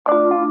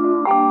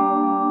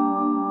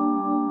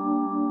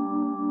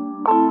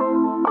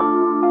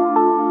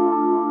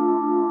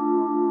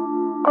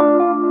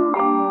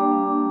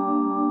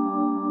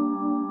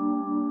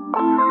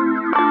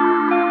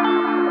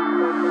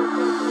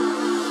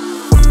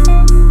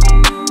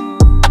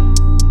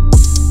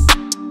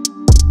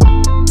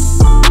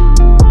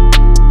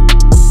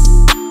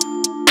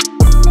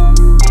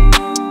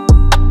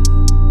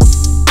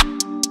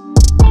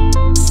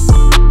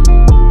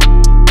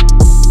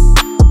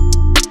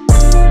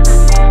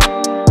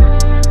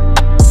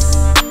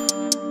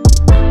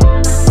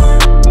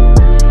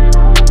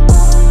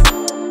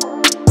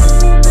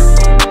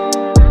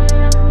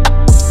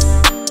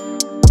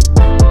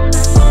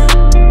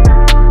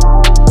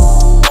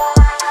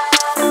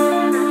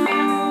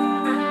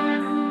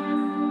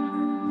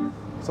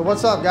So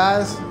what's up,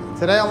 guys?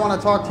 Today I want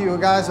to talk to you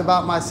guys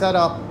about my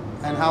setup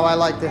and how I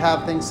like to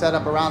have things set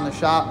up around the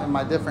shop and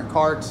my different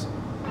carts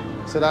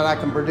so that I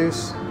can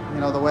produce,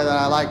 the way that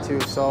I like to.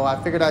 So I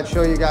figured I'd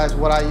show you guys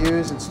what I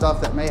use and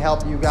stuff that may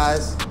help you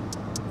guys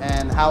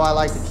and how I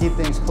like to keep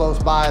things close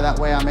by. That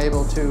way I'm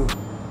able to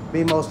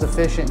be most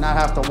efficient, not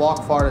have to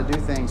walk far to do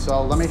things.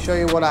 So let me show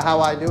you how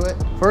I do it.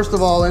 First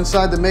of all,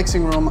 inside the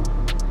mixing room,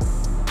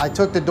 I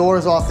took the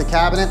doors off the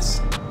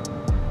cabinets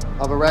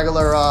of a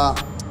regular,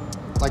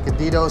 like a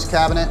DDoS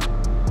cabinet,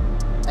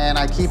 and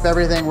I keep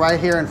everything right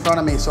here in front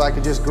of me so I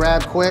could just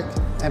grab quick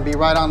and be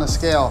right on the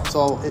scale.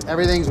 So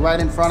everything's right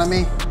in front of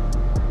me,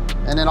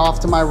 and then off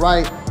to my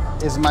right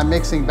is my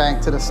mixing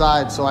bank to the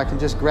side, so I can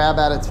just grab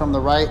at it from the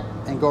right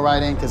and go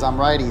right in because I'm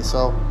righty.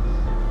 So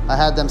I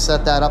had them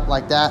set that up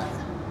like that.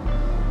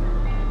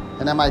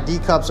 And then my D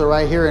cups are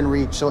right here in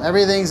reach. So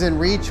everything's in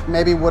reach.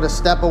 Maybe with a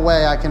step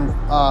away, I can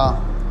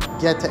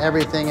get to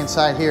everything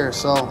inside here.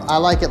 So I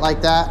like it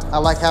like that. I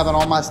like having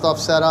all my stuff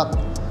set up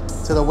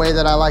to the way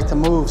that I like to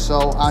move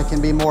so I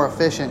can be more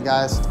efficient,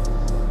 guys.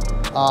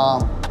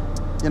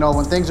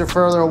 When things are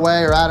further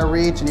away or out of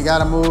reach and you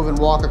gotta move and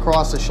walk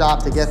across the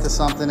shop to get to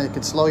something, it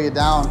could slow you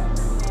down.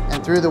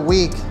 And through the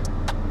week,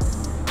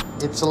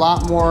 it's a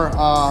lot more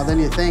than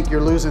you think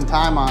you're losing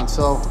time on.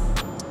 So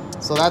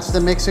that's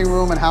the mixing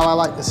room and how I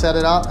like to set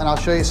it up. And I'll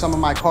show you some of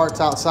my carts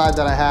outside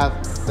that I have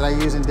that I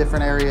use in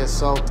different areas.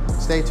 So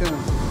stay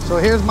tuned. So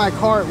here's my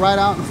cart right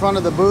out in front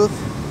of the booth.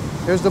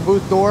 Here's the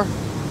booth door.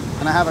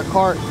 And I have a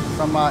cart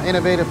from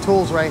Innovative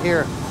Tools right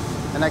here.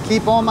 And I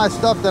keep all my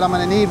stuff that I'm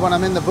gonna need when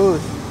I'm in the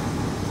booth.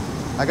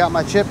 I got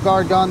my chip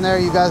guard gun there.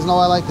 You guys know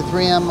I like the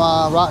 3M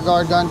rock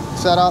guard gun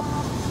set up.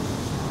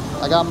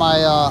 I got my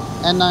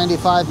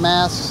N95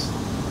 masks,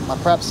 my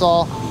prep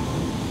saw,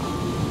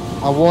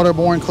 my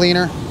waterborne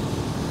cleaner.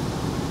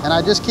 And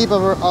I just keep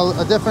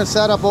a different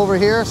setup over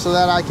here so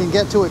that I can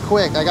get to it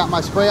quick. I got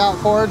my spray out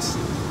cords.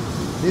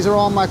 These are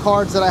all my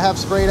cards that I have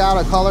sprayed out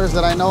of colors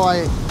that I know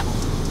I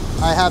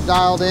have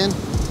dialed in.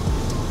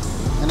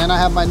 And then I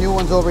have my new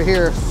ones over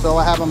here, so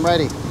I have them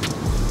ready.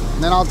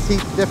 And then I'll keep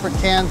different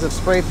cans of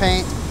spray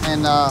paint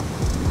and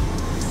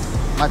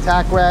my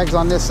tack rags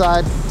on this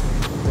side,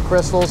 the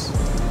crystals.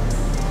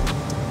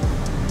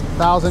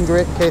 1000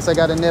 grit in case I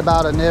got to nib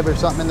out a nib or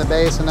something in the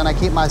base. And then I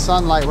keep my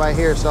sunlight right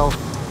here. So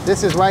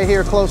this is right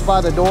here close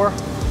by the door.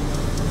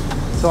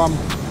 So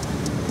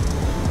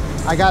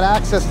I got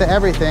access to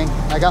everything.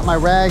 I got my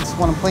rags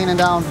when I'm cleaning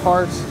down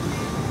parts.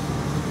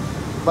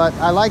 But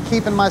I like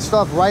keeping my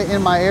stuff right in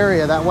my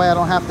area. That way I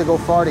don't have to go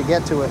far to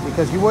get to it,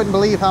 because you wouldn't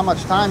believe how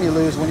much time you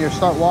lose when you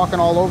start walking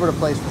all over the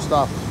place for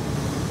stuff.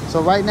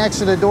 So right next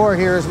to the door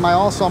here is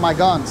also my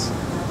guns.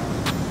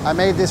 I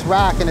made this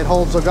rack and it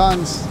holds the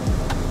guns.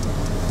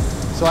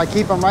 So I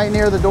keep them right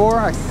near the door.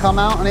 I can come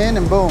out and in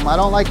and boom. I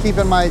don't like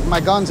keeping my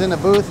guns in the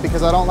booth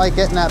because I don't like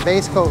getting that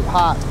base coat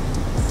hot,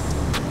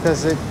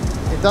 because it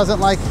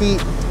doesn't like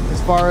heat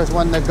as far as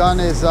when the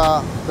gun is,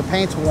 the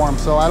paint's warm.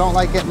 So I don't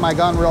like getting my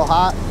gun real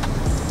hot.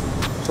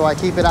 So I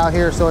keep it out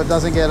here so it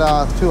doesn't get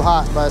too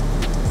hot. But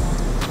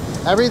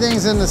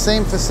everything's in the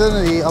same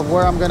vicinity of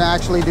where I'm gonna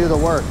actually do the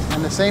work.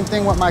 And the same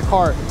thing with my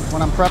cart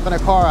when I'm prepping a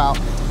car out.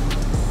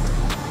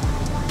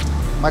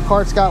 My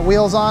cart's got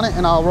wheels on it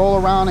and I'll roll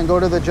around and go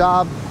to the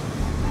job.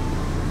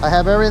 I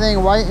have everything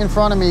right in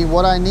front of me,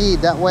 what I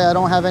need. That way I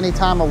don't have any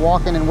time of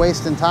walking and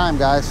wasting time,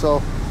 guys.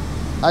 So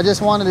I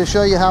just wanted to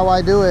show you how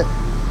I do it.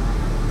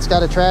 It's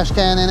got a trash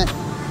can in it.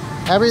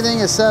 Everything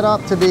is set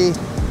up to be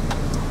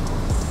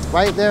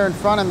right there in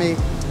front of me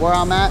where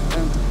I'm at,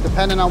 and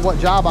depending on what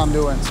job I'm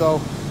doing. So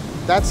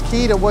that's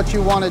key to what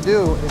you want to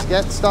do, is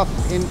get stuff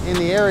in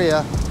the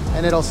area,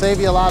 and it'll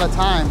save you a lot of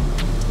time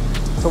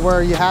to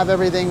where you have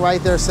everything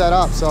right there set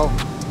up. So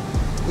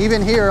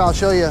even here, I'll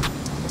show you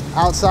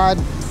outside,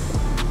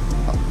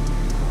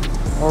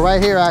 or right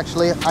here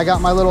actually, I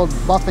got my little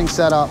buffing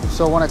set up.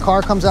 So when a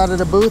car comes out of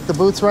the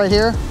booth's right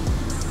here,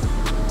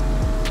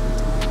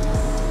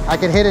 I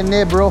can hit a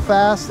nib real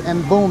fast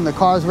and boom, the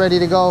car's ready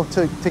to go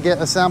to get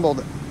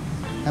assembled.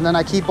 And then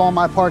I keep all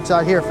my parts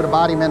out here for the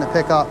body man to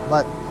pick up.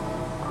 But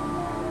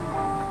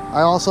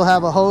I also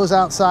have a hose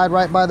outside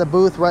right by the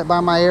booth, right by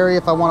my area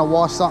if I want to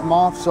wash something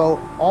off. So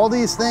all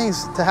these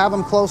things, to have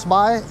them close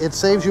by, it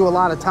saves you a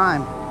lot of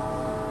time.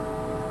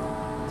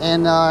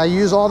 And I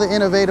use all the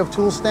Innovative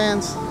tool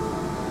stands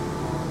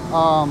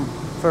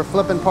for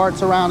flipping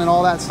parts around and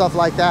all that stuff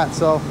like that.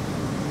 So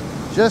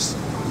just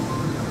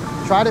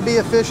try to be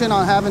efficient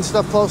on having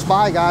stuff close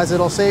by, guys.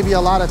 It'll save you a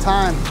lot of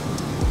time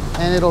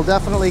and it'll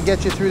definitely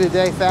get you through the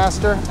day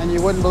faster, and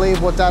you wouldn't believe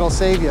what that'll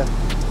save you.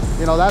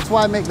 That's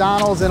why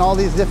McDonald's and all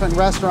these different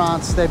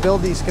restaurants, they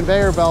build these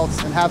conveyor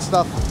belts and have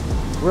stuff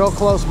real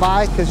close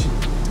by, because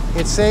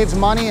it saves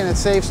money and it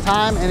saves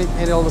time, and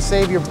it'll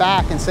save your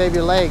back and save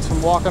your legs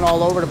from walking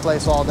all over the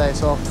place all day.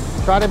 So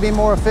try to be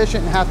more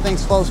efficient and have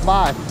things close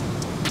by.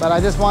 But I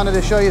just wanted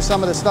to show you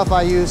some of the stuff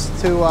I use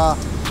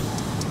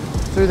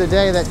through the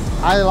day that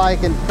I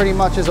like and pretty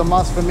much is a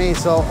must for me.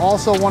 So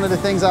also one of the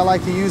things I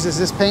like to use is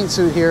this paint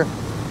suit here.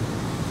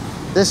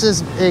 This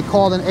is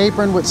called an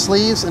apron with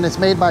sleeves, and it's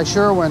made by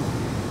Sherwin.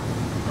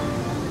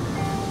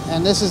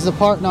 And this is the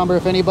part number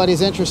if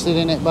anybody's interested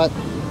in it. But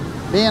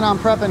being I'm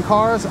prepping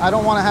cars, I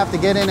don't want to have to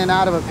get in and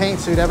out of a paint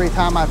suit every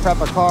time I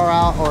prep a car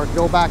out or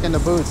go back in the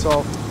boot.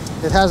 So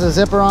it has a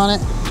zipper on it.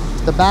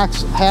 The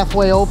back's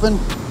halfway open.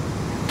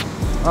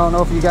 I don't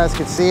know if you guys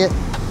can see it,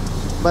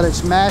 but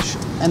it's mesh,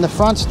 and the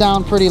front's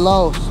down pretty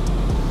low,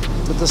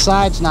 but the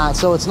side's not,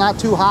 so it's not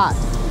too hot.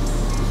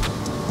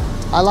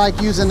 I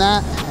like using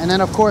that. And then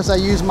of course I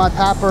use my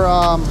Papper,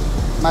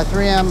 my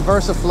 3M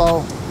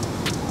VersaFlow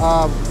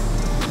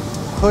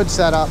hood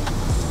setup.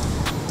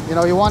 You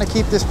know, you want to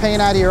keep this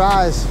paint out of your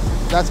eyes.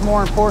 That's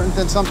more important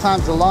than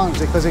sometimes the lungs,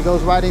 because it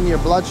goes right into your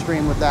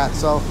bloodstream with that.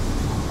 So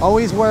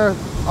always wear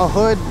a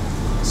hood,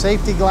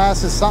 safety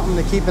glasses,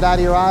 something to keep it out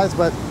of your eyes.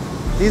 But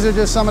these are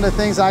just some of the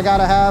things I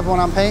gotta have when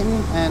I'm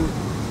painting, and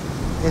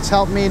it's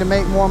helped me to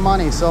make more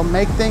money. So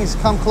make things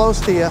come close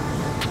to you.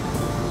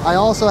 I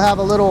also have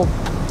a little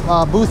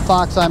booth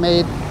box I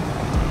made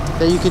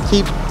that you could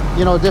keep,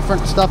 you know,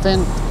 different stuff in,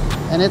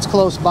 and it's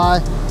close by.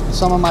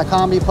 Some of my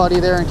combi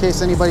putty there in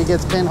case anybody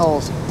gets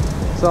pinholes.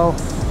 So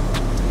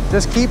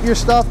just keep your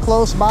stuff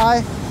close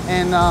by,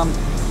 and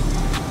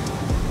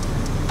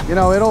you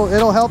know,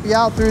 it'll help you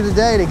out through the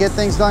day to get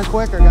things done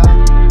quicker,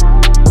 guys.